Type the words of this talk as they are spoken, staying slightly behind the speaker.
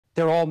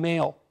they're all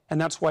male. And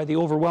that's why the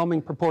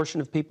overwhelming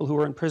proportion of people who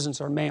are in prisons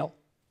are male.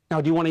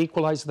 Now, do you want to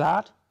equalize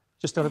that,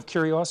 just out of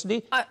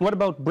curiosity? What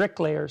about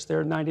bricklayers?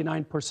 They're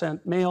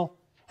 99% male.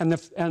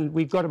 And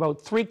we've got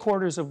about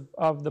 3/4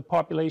 of the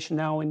population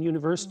now in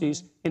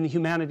universities in the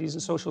humanities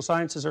and social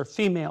sciences are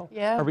female.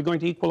 Yeah. Are we going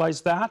to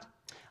equalize that?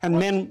 And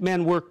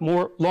men work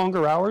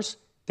longer hours.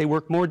 They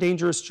work more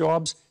dangerous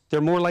jobs.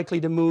 They're more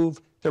likely to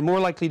move. They're more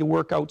likely to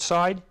work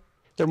outside.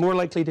 They're more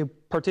likely to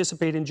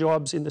participate in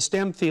jobs in the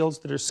STEM fields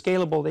that are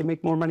scalable. They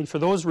make more money for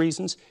those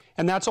reasons.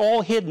 And that's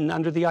all hidden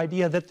under the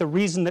idea that the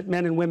reason that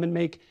men and women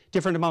make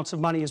different amounts of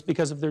money is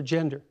because of their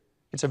gender.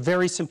 It's a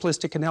very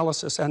simplistic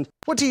analysis. And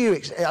what do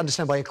you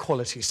understand by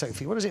equality,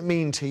 Sophie? What does it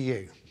mean to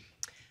you?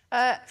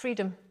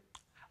 Freedom.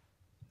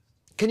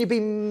 Can you be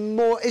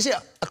more... Is it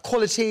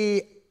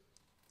equality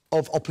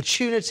of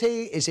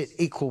opportunity? Is it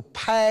equal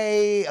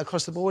pay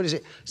across the board? Is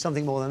it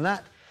something more than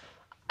that?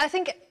 I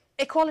think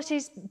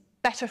equality's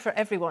better for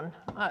everyone.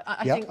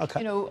 I think, okay.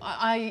 you know,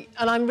 and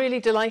I'm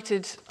really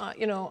delighted,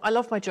 you know, I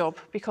love my job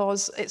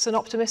because it's an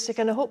optimistic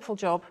and a hopeful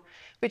job,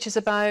 which is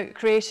about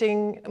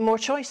creating more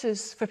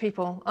choices for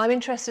people. I'm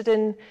interested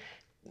in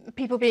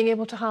people being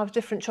able to have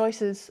different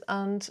choices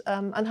and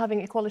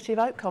having equality of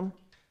outcome.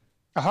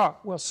 Aha,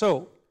 well,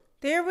 so...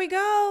 There we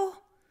go.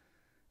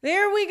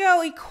 There we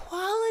go.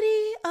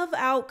 Equality of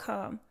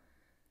outcome.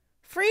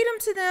 Freedom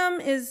to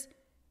them is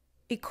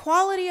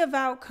equality of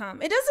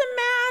outcome. It doesn't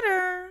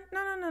matter.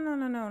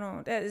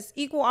 No. That is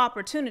equal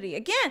opportunity.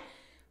 Again,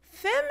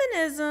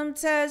 feminism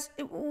says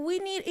we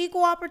need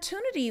equal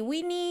opportunity.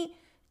 We need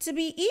to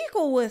be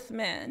equal with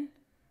men.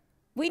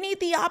 We need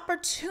the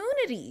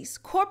opportunities.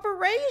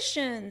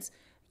 Corporations,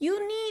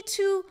 you need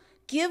to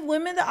give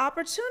women the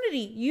opportunity.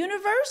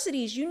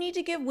 Universities, you need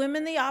to give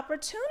women the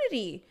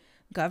opportunity.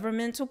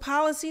 Governmental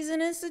policies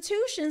and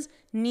institutions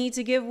need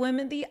to give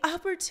women the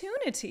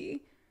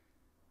opportunity.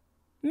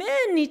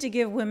 Men need to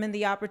give women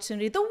the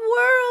opportunity. The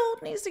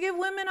world needs to give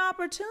women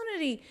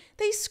opportunity.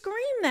 They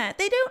scream that.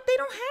 They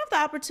don't have the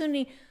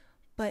opportunity.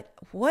 But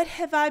what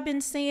have I been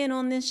saying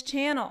on this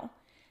channel?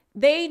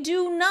 They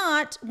do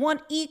not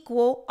want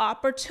equal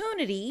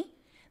opportunity.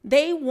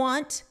 They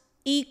want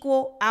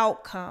equal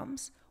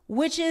outcomes,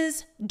 which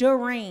is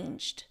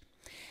deranged.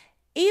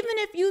 Even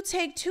if you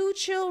take two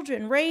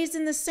children raised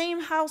in the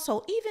same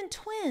household, even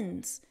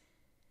twins,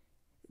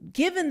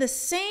 given the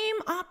same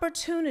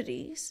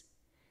opportunities,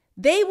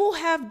 they will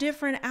have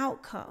different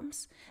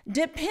outcomes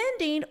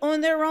depending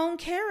on their own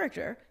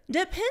character,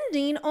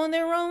 depending on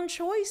their own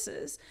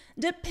choices,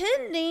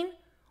 depending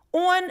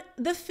on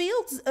the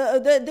fields,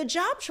 the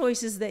job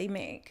choices they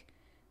make,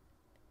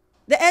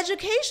 the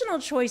educational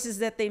choices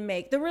that they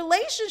make, the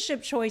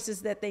relationship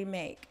choices that they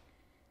make,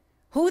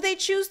 who they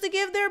choose to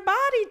give their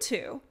body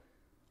to,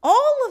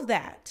 all of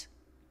that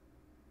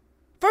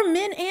for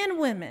men and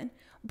women.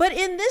 But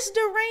in this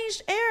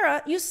deranged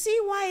era, you see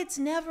why it's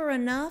never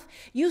enough.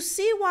 You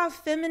see why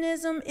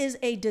feminism is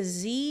a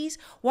disease,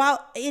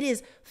 while it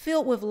is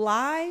filled with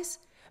lies,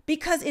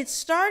 because it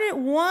started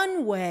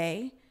one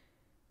way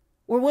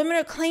where women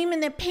are claiming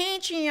that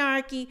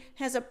patriarchy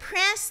has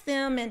oppressed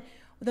them, and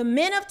the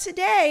men of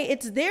today,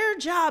 it's their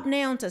job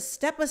now to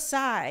step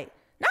aside.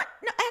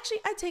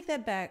 Actually, I take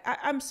that back.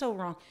 I'm so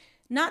wrong.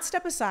 Not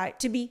step aside,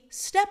 to be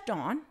stepped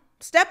on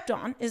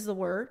is the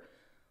word,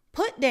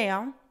 put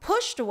down,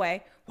 pushed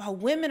away, while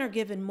women are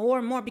given more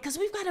and more because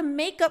we've got to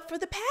make up for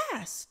the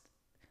past.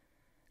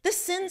 The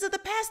sins of the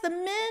past, the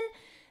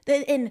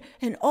men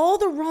and all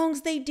the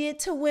wrongs they did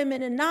to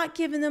women and not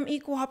giving them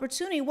equal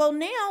opportunity. Well,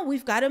 now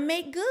we've got to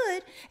make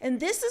good. And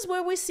this is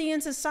where we see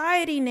in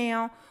society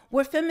now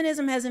where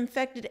feminism has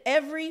infected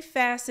every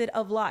facet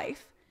of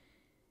life.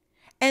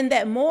 And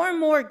that more and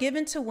more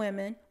given to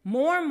women,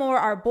 more and more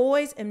our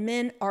boys and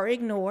men are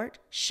ignored,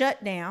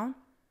 shut down,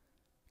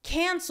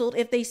 canceled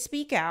if they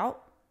speak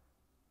out.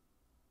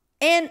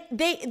 And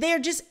they're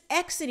just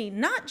exiting,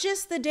 not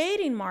just the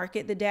dating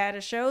market, the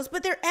data shows,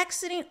 but they're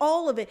exiting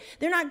all of it.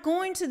 They're not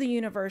going to the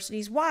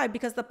universities. Why?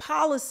 Because the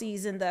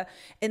policies and the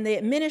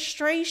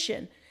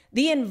administration,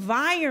 the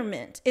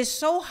environment is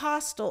so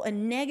hostile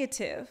and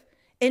negative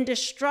and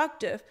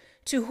destructive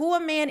to who a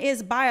man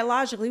is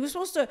biologically. We're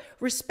supposed to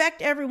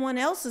respect everyone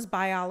else's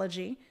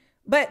biology,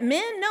 but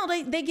men, no,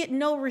 they get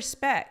no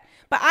respect.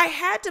 But I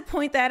had to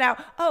point that out.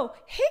 Oh,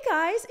 hey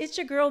guys, it's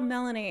your girl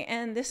Melanie,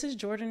 and this is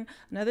Jordan,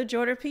 another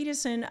Jordan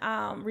Peterson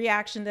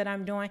reaction that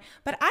I'm doing.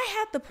 But I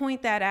had to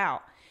point that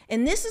out.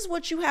 And this is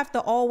what you have to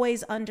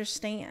always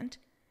understand.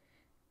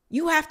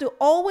 You have to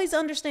always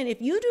understand,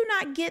 if you do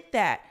not get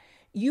that,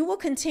 you will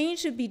continue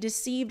to be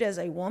deceived as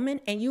a woman,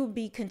 and you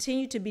will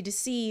continue to be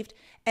deceived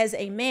as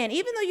a man.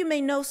 Even though you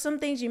may know some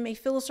things, you may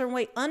feel a certain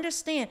way,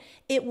 understand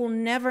it will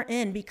never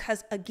end,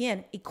 because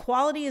again,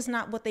 equality is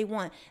not what they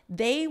want.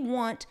 They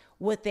want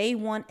what they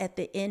want at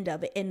the end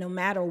of it. And no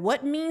matter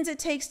what means it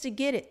takes to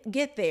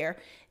get there,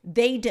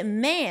 they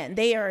demand,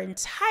 they are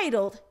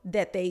entitled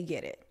that they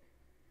get it.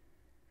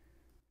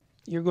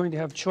 You're going to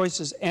have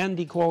choices and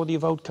equality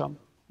of outcome.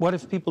 What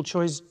if people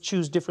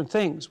choose different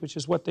things, which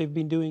is what they've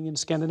been doing in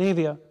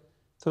Scandinavia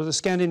So the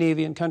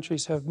Scandinavian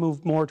countries have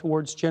moved more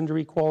towards gender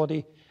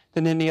equality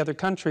than any other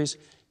countries,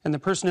 and the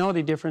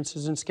personality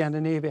differences in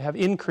Scandinavia have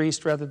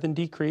increased rather than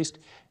decreased,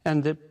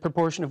 and the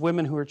proportion of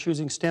women who are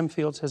choosing STEM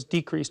fields has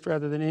decreased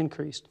rather than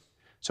increased.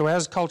 So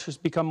as cultures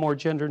become more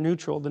gender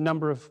neutral, the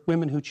number of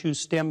women who choose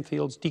STEM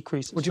fields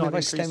decreases. What do you mean by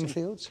increasing. STEM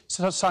fields?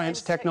 So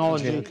science,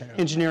 technology,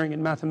 engineering,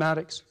 and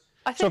mathematics.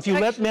 So if you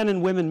actually, let men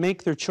and women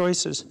make their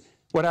choices,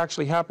 what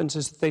actually happens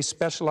is that they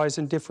specialize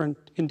in different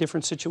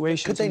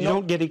situations, and you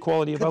don't get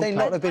equality of outcome. Could they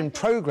not have been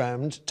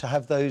programmed to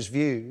have those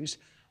views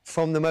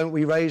from the moment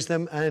we raise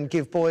them and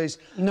give boys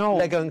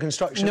Lego and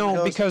construction?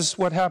 No, because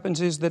what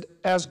happens is that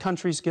as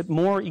countries get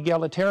more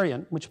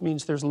egalitarian, which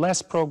means there's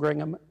less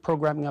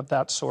programming of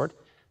that sort,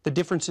 the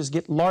differences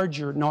get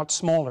larger, not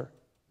smaller.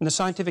 And the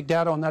scientific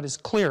data on that is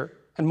clear,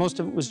 and most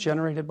of it was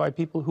generated by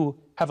people who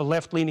have a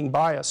left-leaning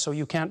bias, so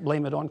you can't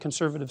blame it on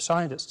conservative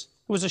scientists.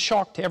 It was a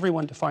shock to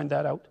everyone to find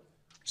that out.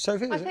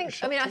 Sophie, I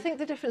think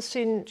the difference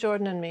between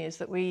Jordan and me is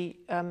that we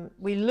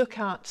look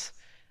at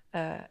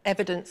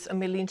evidence and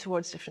we lean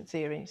towards different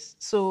theories.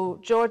 So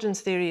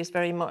Jordan's theory is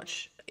very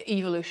much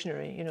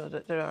evolutionary, you know,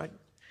 that there are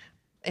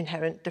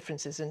inherent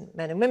differences in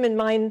men and women.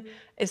 Mine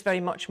is very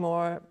much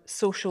more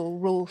social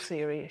role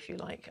theory, if you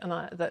like, and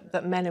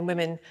that men and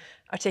women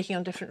are taking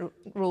on different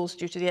roles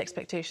due to the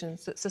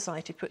expectations that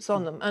society puts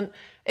on them. And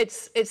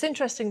it's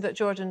interesting that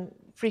Jordan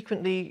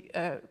frequently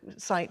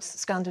cites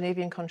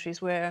Scandinavian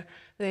countries where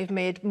they've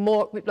made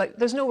more, like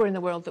there's nowhere in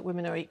the world that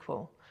women are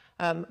equal,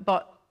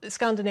 but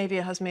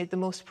Scandinavia has made the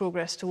most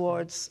progress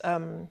towards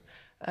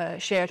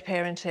shared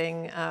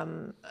parenting,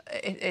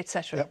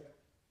 etc.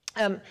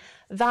 Yep.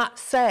 That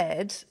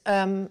said,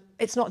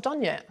 it's not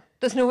done yet.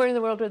 There's nowhere in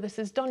the world where this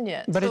is done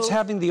yet. But it's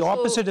having the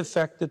opposite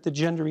effect that the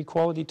gender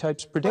equality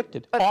types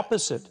predicted.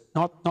 Opposite,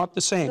 not the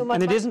same.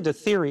 And it isn't a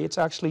theory, it's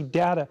actually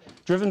data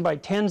driven by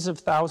tens of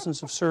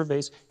thousands of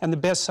surveys and the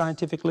best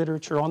scientific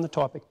literature on the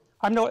topic.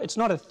 It's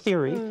not a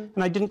theory,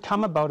 and I didn't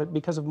come about it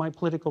because of my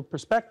political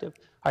perspective.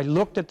 I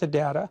looked at the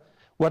data.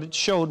 What it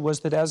showed was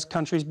that as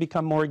countries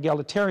become more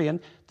egalitarian,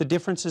 the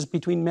differences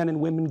between men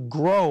and women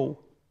grow.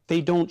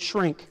 They don't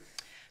shrink.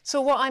 So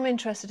what I'm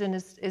interested in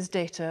is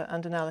data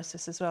and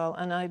analysis as well,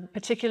 and I'm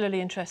particularly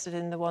interested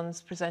in the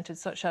ones presented,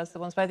 such as the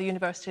ones by the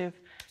University of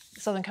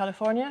Southern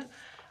California,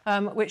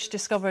 which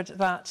discovered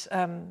that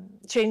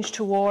change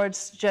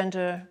towards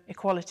gender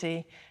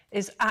equality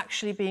is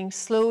actually being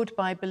slowed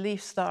by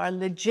beliefs that are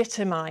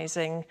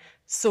legitimizing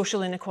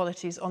social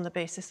inequalities on the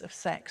basis of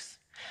sex.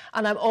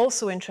 And I'm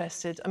also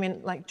interested, I mean,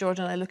 like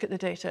Jordan, I look at the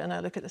data and I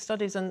look at the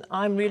studies, and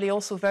I'm really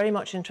also very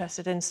much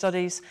interested in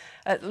studies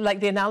like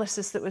the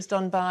analysis that was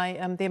done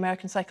by the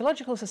American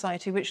Psychological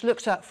Society, which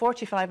looked at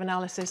 45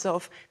 analysis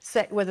of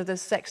whether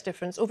there's sex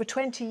difference over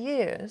 20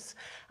 years.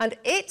 And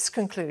its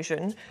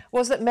conclusion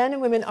was that men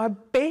and women are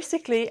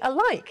basically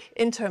alike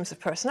in terms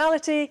of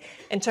personality,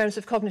 in terms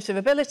of cognitive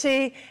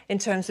ability, in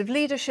terms of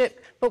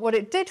leadership. But what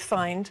it did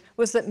find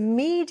was that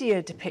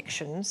media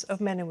depictions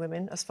of men and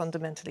women as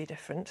fundamentally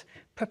different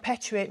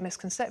perpetuate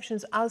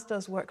misconceptions, as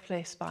does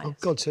workplace bias. Oh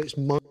God, so it's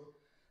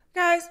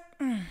guys,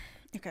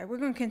 okay, we're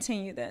going to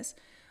continue this.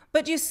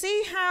 But you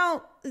see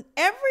how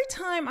every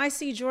time I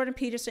see Jordan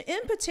Peterson, in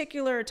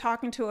particular,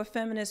 talking to a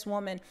feminist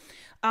woman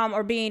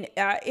or being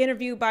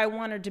interviewed by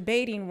one or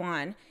debating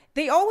one,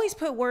 they always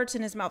put words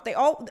in his mouth.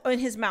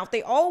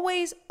 They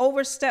always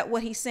overstep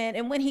what he's saying.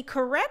 And when he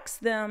corrects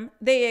them,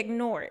 they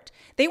ignore it.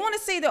 They want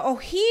to say that, oh,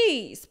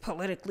 he's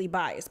politically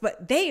biased,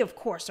 but they, of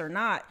course, are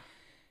not.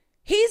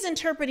 He's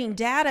interpreting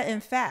data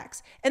and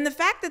facts. And the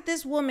fact that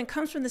this woman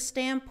comes from the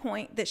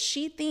standpoint that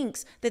she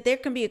thinks that there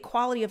can be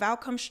equality of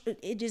outcomes,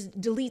 it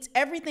just deletes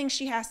everything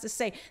she has to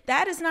say.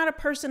 That is not a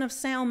person of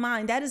sound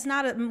mind. That is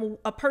not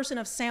a person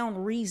of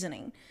sound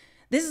reasoning.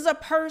 This is a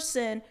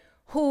person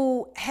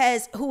who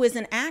is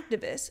an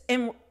activist,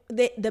 and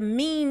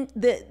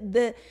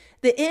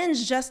the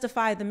ends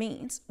justify the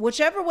means.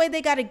 Whichever way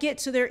they got to get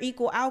to their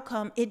equal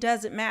outcome, it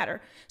doesn't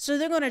matter. So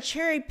they're going to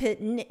cherry pick,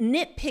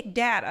 nitpick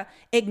data,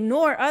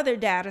 ignore other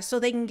data so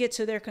they can get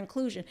to their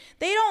conclusion.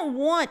 They don't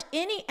want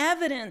any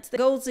evidence that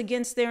goes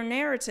against their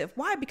narrative.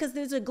 Why? Because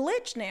there's a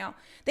glitch now.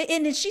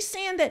 And she's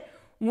saying that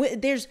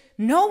there's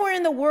nowhere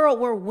in the world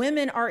where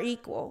women are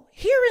equal.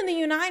 Here in the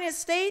United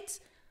States,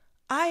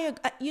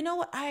 you know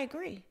what? I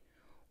agree.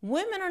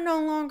 Women are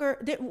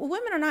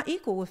not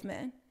equal with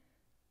men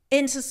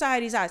in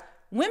society's eyes.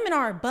 Women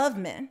are above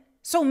men.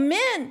 So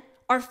men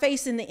are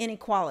facing the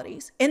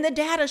inequalities, and the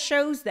data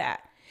shows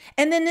that.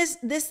 And then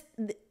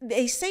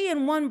they say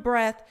in one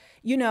breath,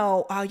 you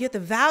have to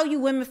value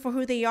women for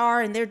who they are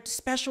and their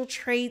special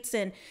traits,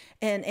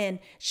 and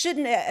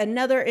shouldn't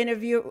another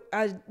interview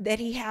that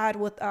he had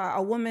with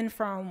a woman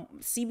from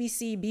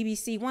CBC,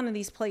 BBC, one of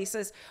these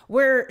places,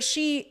 where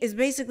she is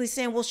basically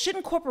saying, well,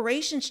 shouldn't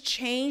corporations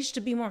change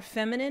to be more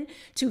feminine,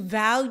 to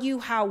value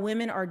how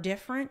women are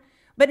different?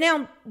 But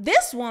now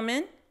this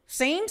woman,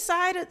 same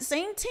side,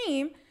 same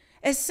team,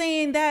 is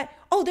saying that,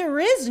 oh, there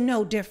is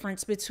no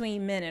difference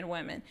between men and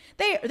women.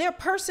 Their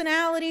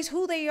personalities,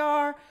 who they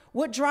are,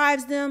 what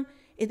drives them,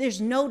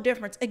 There's no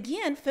difference.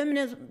 Again,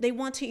 feminism, they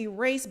want to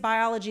erase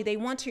biology. They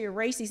want to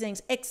erase these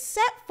things,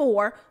 except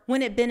for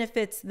when it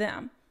benefits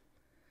them.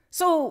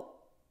 So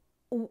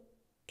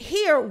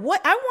here,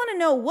 what I want to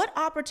know, what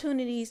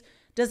opportunities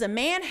does a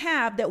man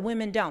have that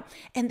women don't?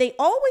 And they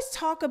always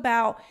talk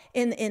about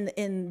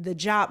in the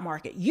job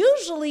market.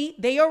 Usually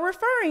they are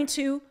referring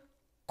to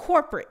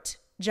corporate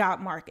job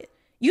market.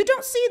 You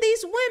don't see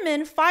these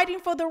women fighting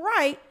for the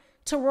right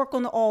to work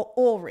on the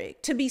oil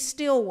rig, to be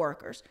steel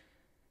workers,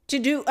 to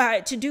do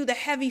the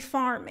heavy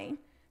farming,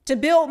 to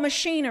build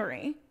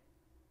machinery,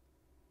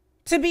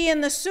 to be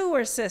in the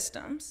sewer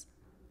systems.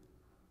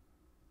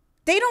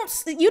 You don't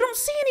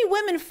see any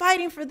women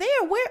fighting for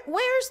there.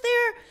 Where's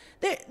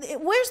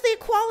the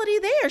equality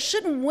there?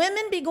 Shouldn't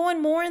women be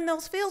going more in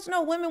those fields?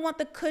 No, women want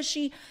the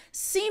cushy,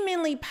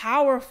 seemingly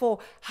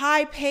powerful,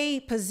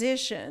 high-paid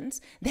positions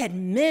that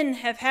men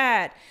have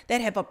had,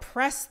 that have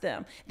oppressed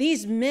them.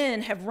 These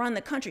men have run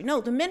the country.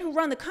 No, the men who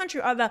run the country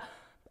are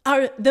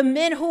the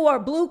men who are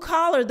blue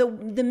collar,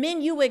 the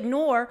men you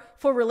ignore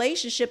for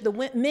relationship,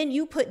 the men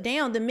you put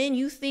down, the men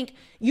you think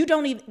you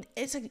don't even,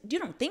 it's like, you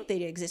don't think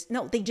they exist.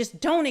 No, they just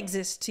don't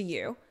exist to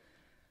you.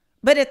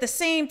 But at the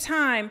same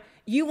time,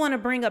 you want to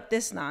bring up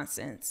this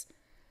nonsense.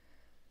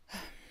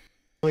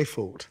 My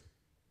fault.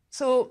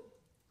 So,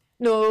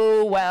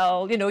 no,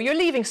 well, you know, you're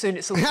leaving soon.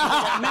 It's okay.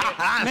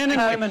 Men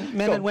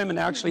and women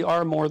actually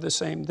are more the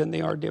same than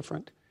they are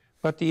different.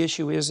 But the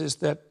issue is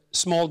that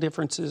small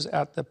differences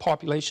at the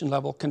population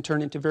level can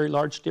turn into very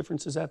large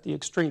differences at the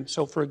extreme.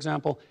 So, for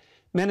example,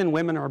 men and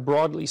women are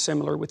broadly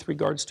similar with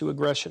regards to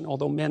aggression,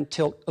 although men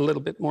tilt a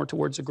little bit more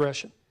towards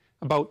aggression.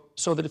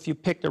 So that if you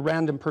picked a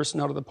random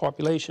person out of the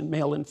population,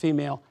 male and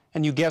female,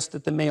 and you guessed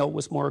that the male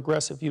was more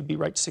aggressive, you'd be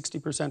right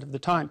 60% of the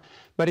time.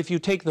 But if you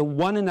take the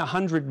 1 in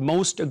 100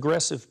 most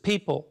aggressive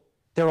people,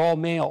 they're all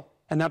male.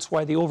 And that's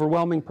why the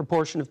overwhelming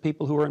proportion of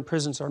people who are in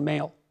prisons are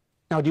male.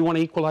 Now, do you want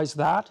to equalize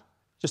that?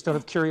 Just out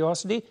of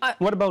curiosity?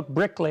 What about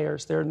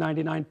bricklayers? They're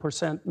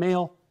 99%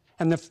 male.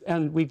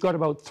 And we've got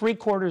about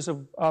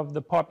 3/4 of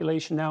the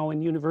population now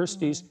in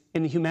universities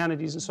in the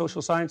humanities and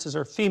social sciences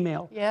are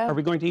female. Yeah. Are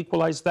we going to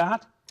equalize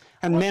that?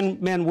 And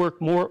men work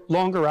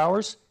longer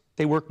hours.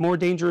 They work more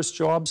dangerous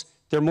jobs.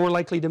 They're more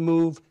likely to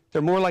move.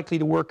 They're more likely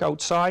to work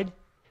outside.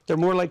 They're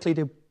more likely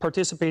to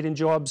participate in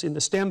jobs in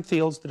the STEM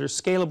fields that are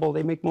scalable.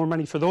 They make more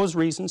money for those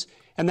reasons.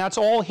 And that's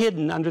all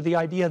hidden under the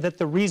idea that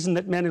the reason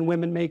that men and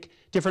women make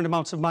different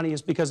amounts of money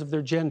is because of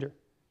their gender.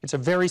 It's a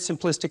very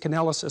simplistic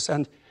analysis,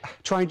 and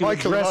trying to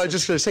Michael, address I was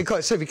just going to say,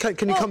 Sophie,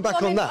 can you come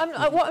back on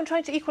that? What I'm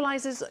trying to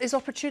equalise is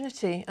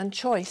opportunity and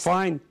choice.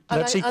 Fine,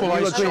 let's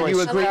equalise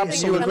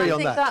choice. You agree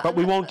on that. But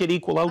we won't get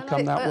equal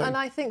outcome that way. And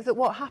I think that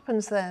what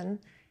happens then,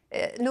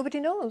 nobody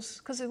knows,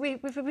 because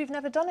we've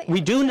never done it yet.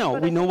 We do know.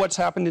 We know what's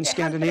happened in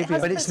Scandinavia.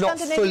 But it's not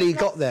fully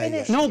got there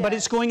yet. No, but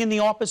it's going in the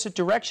opposite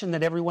direction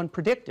that everyone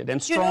predicted,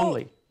 and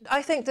strongly. You know,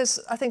 I think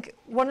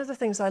one of the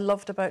things I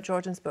loved about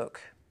Jordan's book,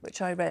 which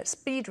I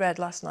speed read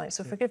last night,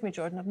 so forgive me,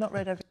 Jordan, I've not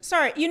read everything.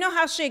 Sorry, you know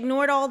how she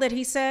ignored all that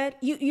he said?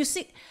 You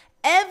see,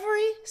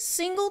 every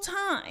single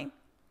time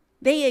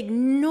they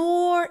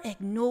ignore.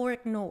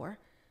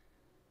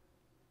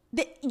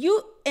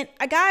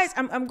 Guys,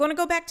 I'm going to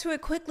go back to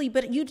it quickly,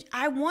 but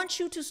I want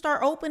you to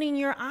start opening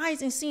your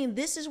eyes and seeing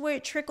this is where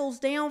it trickles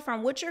down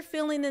from. What you're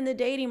feeling in the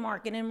dating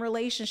market and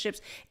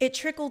relationships, it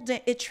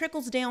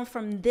trickles down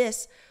from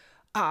this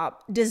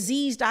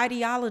diseased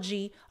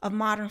ideology of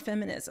modern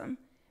feminism.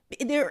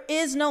 There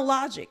is no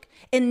logic,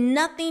 and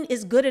nothing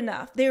is good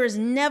enough. There is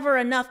never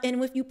enough.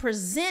 And if you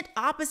present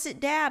opposite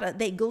data,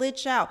 they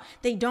glitch out.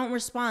 They don't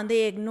respond.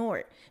 They ignore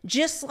it.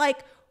 Just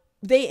like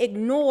they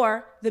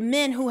ignore the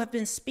men who have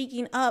been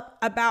speaking up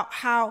about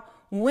how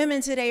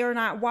women today are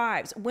not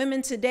wives.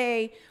 Women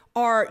today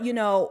are,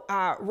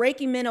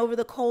 raking men over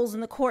the coals in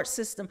the court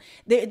system.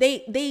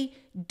 They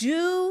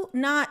do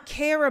not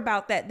care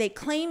about that. They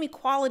claim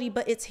equality,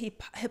 but it's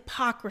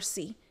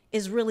hypocrisy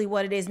is really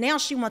what it is. Now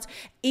she wants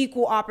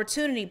equal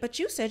opportunity, but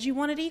you said you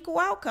wanted equal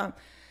outcome.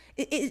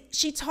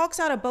 She talks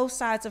out of both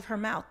sides of her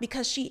mouth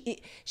because she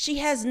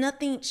has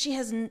nothing. She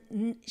is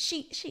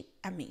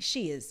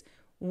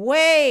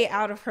way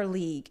out of her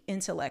league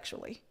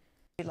intellectually.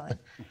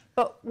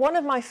 But one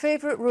of my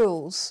favorite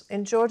rules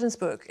in Jordan's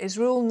book is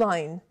Rule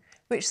 9,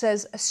 which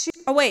says,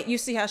 oh wait, you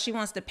see how she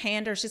wants to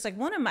pander? She's like,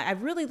 I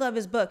really love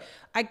his book.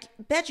 I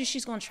bet you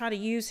she's going to try to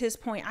use his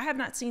point. I have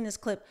not seen this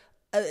clip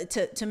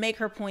to make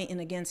her point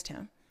in against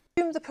him.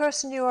 Assume the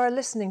person you are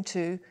listening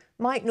to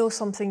might know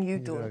something you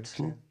don't.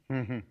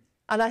 Mm-hmm.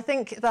 And I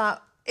think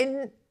that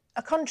in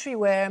a country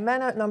where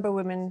men outnumber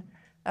women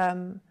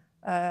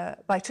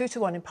by 2 to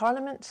 1 in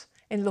Parliament,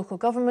 in local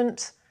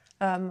government,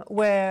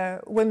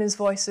 where women's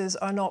voices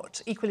are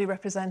not equally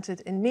represented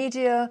in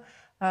media,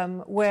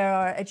 where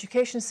our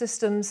education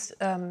systems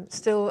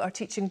still are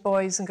teaching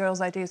boys and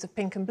girls ideas of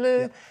pink and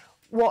blue. Yep.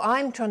 What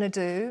I'm trying to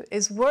do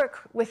is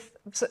work with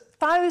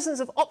thousands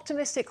of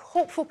optimistic,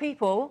 hopeful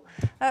people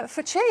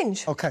for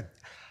change. Okay.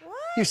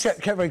 You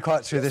kept very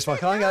quiet through this,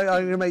 Michael. I'm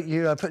going to make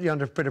you put you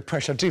under a bit of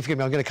pressure. Do forgive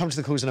me. I'm going to come to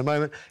the calls in a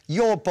moment.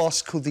 Your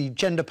boss called the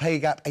gender pay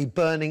gap a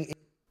burning.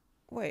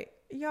 Wait,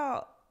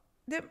 y'all,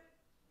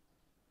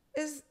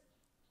 is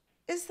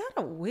that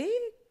a wig?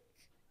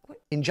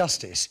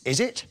 Injustice, is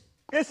it?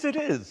 Yes, it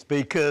is,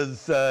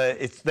 because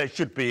there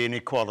should be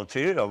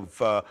inequality of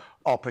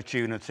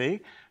opportunity.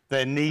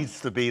 There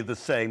needs to be the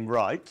same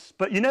rights.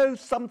 But you know,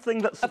 something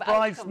that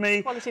surprised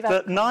me,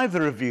 that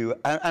neither of you,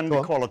 and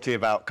equality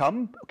of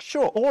outcome,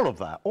 sure, all of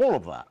that.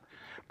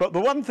 But the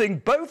one thing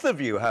both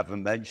of you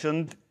haven't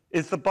mentioned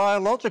is the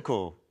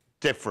biological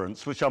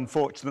difference, which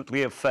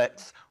unfortunately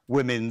affects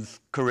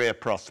women's career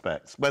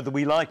prospects, whether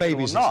we like it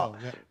or not.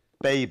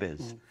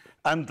 Babies.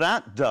 And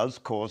that does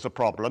cause a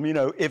problem. You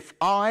know, if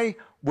I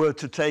were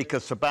to take a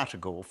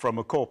sabbatical from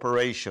a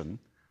corporation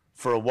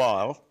for a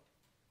while,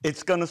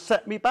 it's going to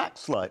set me back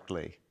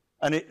slightly.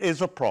 And it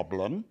is a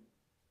problem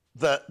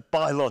that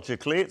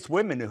biologically it's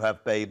women who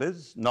have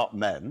babies, not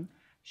men.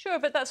 Sure,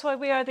 but that's why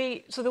we are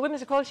the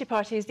Women's Equality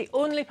Party is the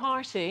only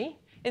party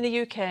in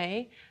the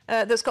UK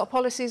that's got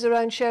policies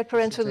around shared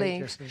parental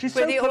leave. She's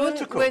so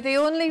political. We're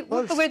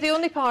the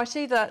only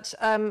party that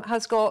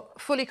has got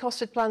fully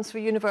costed plans for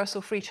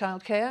universal free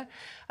childcare.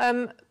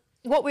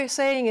 What we're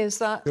saying is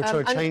that you're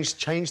trying to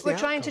change the we're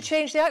trying to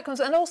change the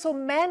outcomes, and also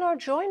men are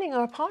joining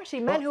our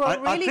party. Men who are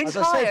really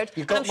tired.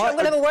 I'm sure I'm going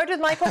to have a word with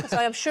Michael because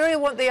I am sure he'll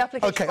want the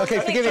application. Okay,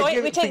 forgive me.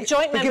 We take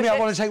joint membership. I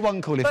want to take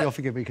one call if you'll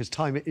forgive me, because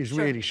time is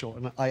really short,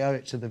 and I owe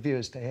it to the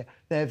viewers to hear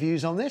their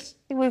views on this.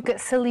 We've got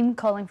Salim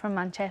calling from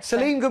Manchester.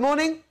 Salim, good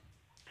morning.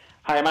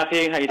 Hi,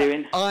 Matthew. How you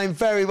doing? I'm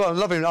very well. I'm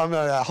loving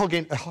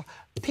it. I'm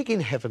pig in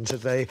heaven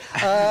today.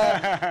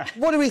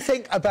 What do we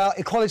think about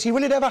equality?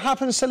 Will it ever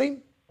happen,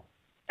 Salim?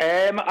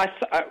 I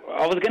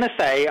was going to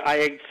say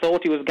I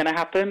thought it was going to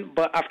happen,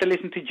 but after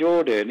listening to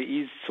Jordan,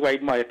 he's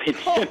swayed my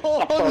opinion.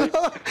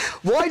 No.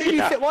 Why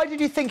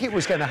did you think it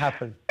was going to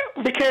happen?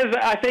 Because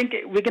I think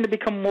we're going to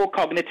become more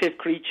cognitive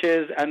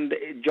creatures, and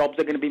jobs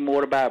are going to be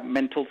more about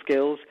mental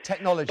skills.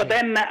 Technology. But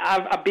then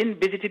I've been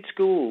visited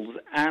schools,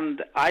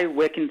 and I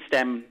work in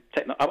STEM.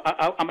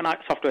 I'm a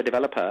software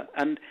developer,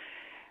 and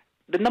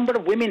the number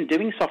of women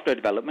doing software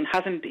development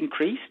hasn't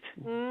increased.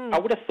 I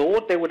would have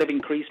thought they would have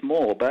increased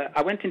more, but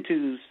I went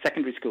into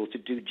secondary school to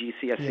do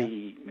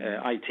GCSE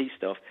IT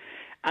stuff,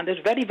 and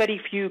there's very,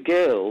 very few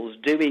girls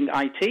doing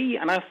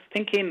IT, and I was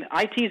thinking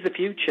IT is the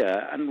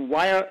future, and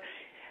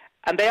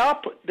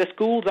the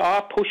schools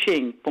are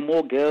pushing for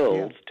more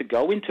girls to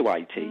go into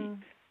IT,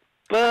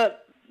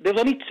 but there's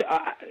only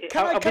I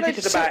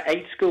visited about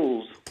 8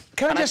 schools.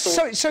 Can I just,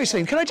 sorry,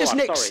 Salim, can I just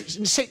because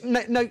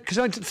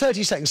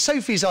 30 seconds.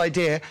 Sophie's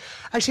idea,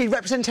 actually,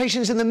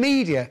 representations in the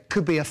media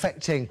could be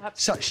affecting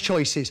such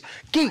choices.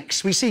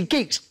 Geeks, we see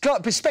geeks,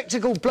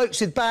 bespectacled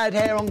blokes with bad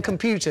hair on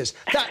computers.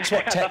 That's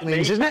what tech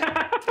means, isn't it?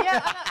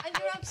 Yeah, and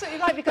you're absolutely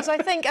right, because I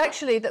think,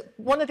 actually, that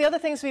one of the other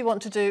things we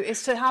want to do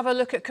is to have a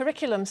look at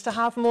curriculums, to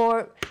have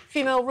more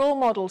female role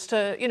models,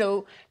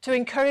 to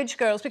encourage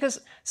girls, because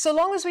so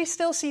long as we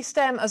still see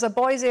STEM as a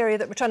boys' area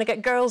that we're trying to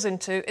get girls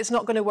into, it's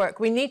not going to work.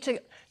 We need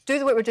to do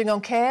the work we're doing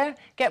on care,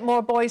 get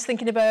more boys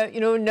thinking about,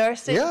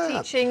 nursing,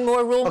 teaching,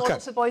 more role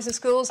models for boys in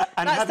schools.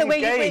 And that's the way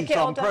you break it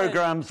all on down.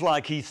 Programmes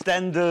like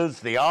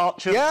EastEnders, The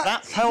Archers,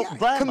 that's helped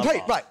them a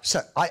lot. Right,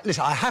 so,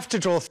 listen, I have to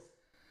draw...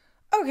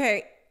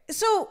 Okay,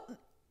 so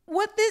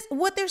what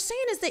they're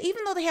saying is that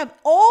even though they have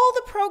all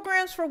the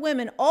programs for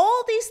women,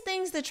 all these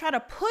things that try to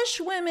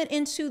push women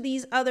into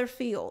these other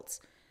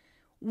fields,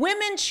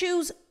 women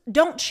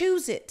don't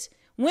choose it.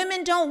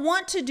 Women don't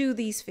want to do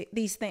these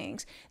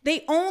things.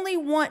 They only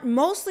want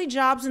mostly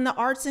jobs in the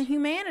arts and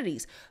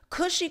humanities,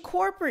 cushy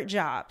corporate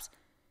jobs.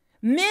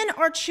 Men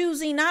are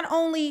choosing not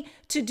only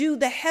to do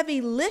the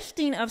heavy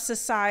lifting of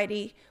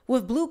society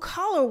with blue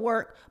collar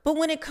work, but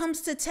when it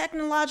comes to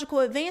technological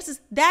advances,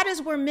 that is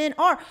where men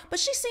are. But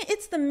she's saying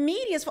it's the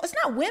media's fault. It's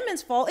not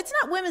women's fault. It's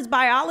not women's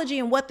biology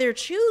and what they're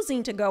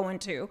choosing to go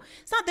into.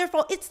 It's not their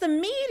fault. It's the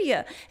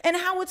media and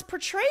how it's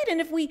portrayed. And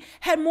if we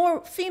had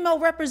more female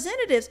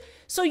representatives,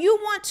 so you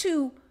want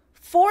to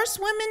force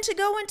women to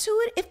go into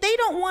it? If they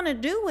don't want to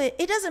do it,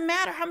 it doesn't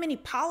matter how many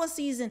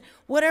policies and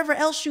whatever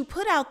else you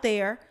put out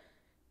there.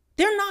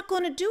 They're not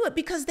going to do it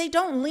because they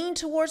don't lean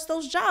towards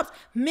those jobs.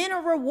 Men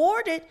are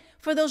rewarded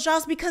for those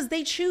jobs because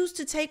they choose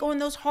to take on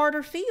those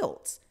harder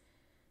fields.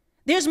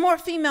 There's more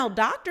female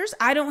doctors.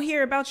 I don't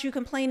hear about you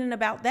complaining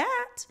about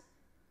that.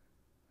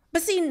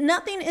 But see,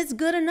 nothing is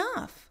good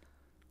enough.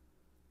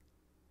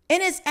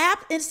 And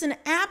it's an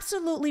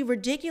absolutely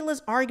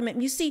ridiculous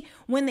argument. You see,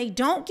 when they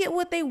don't get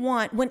what they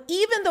want, when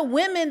even the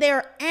women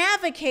they're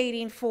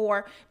advocating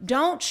for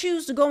don't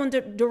choose to go in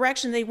the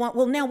direction they want,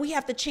 well, now we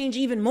have to change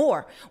even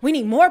more. We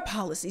need more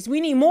policies.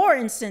 We need more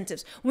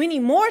incentives. We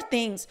need more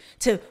things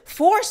to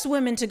force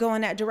women to go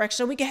in that direction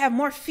so we can have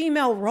more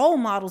female role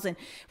models. And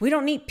we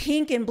don't need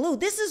pink and blue.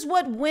 This is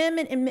what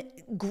women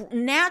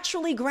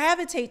naturally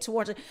gravitate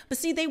towards. But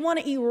see, they want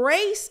to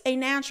erase a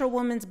natural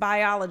woman's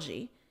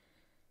biology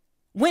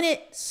when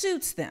it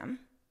suits them.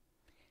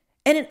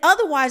 And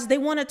otherwise, they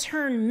want to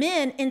turn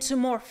men into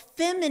more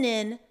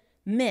feminine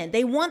men.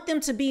 They want them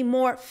to be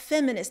more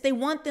feminist. They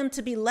want them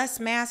to be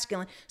less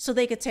masculine so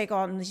they could take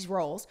on these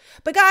roles.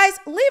 But guys,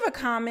 leave a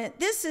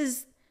comment. This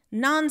is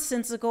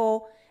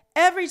nonsensical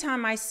every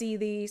time I see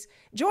these,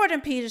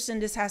 Jordan Peterson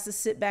just has to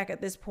sit back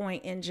at this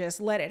point and just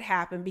let it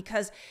happen,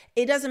 because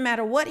it doesn't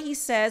matter what he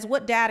says,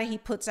 what data he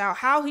puts out,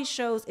 how he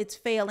shows it's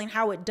failing,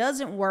 how it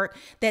doesn't work,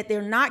 that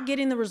they're not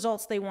getting the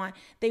results they want.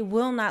 They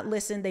will not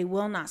listen. They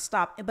will not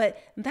stop. But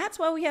that's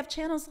why we have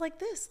channels like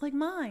this, like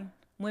mine,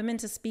 women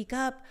to speak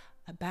up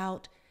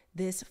about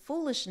this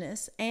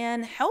foolishness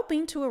and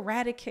helping to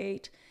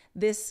eradicate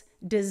this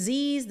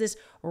disease, this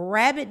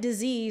rabid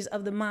disease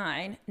of the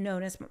mind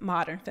known as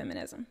modern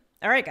feminism.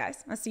 All right,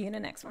 guys, I'll see you in the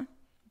next one.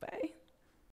 Bye.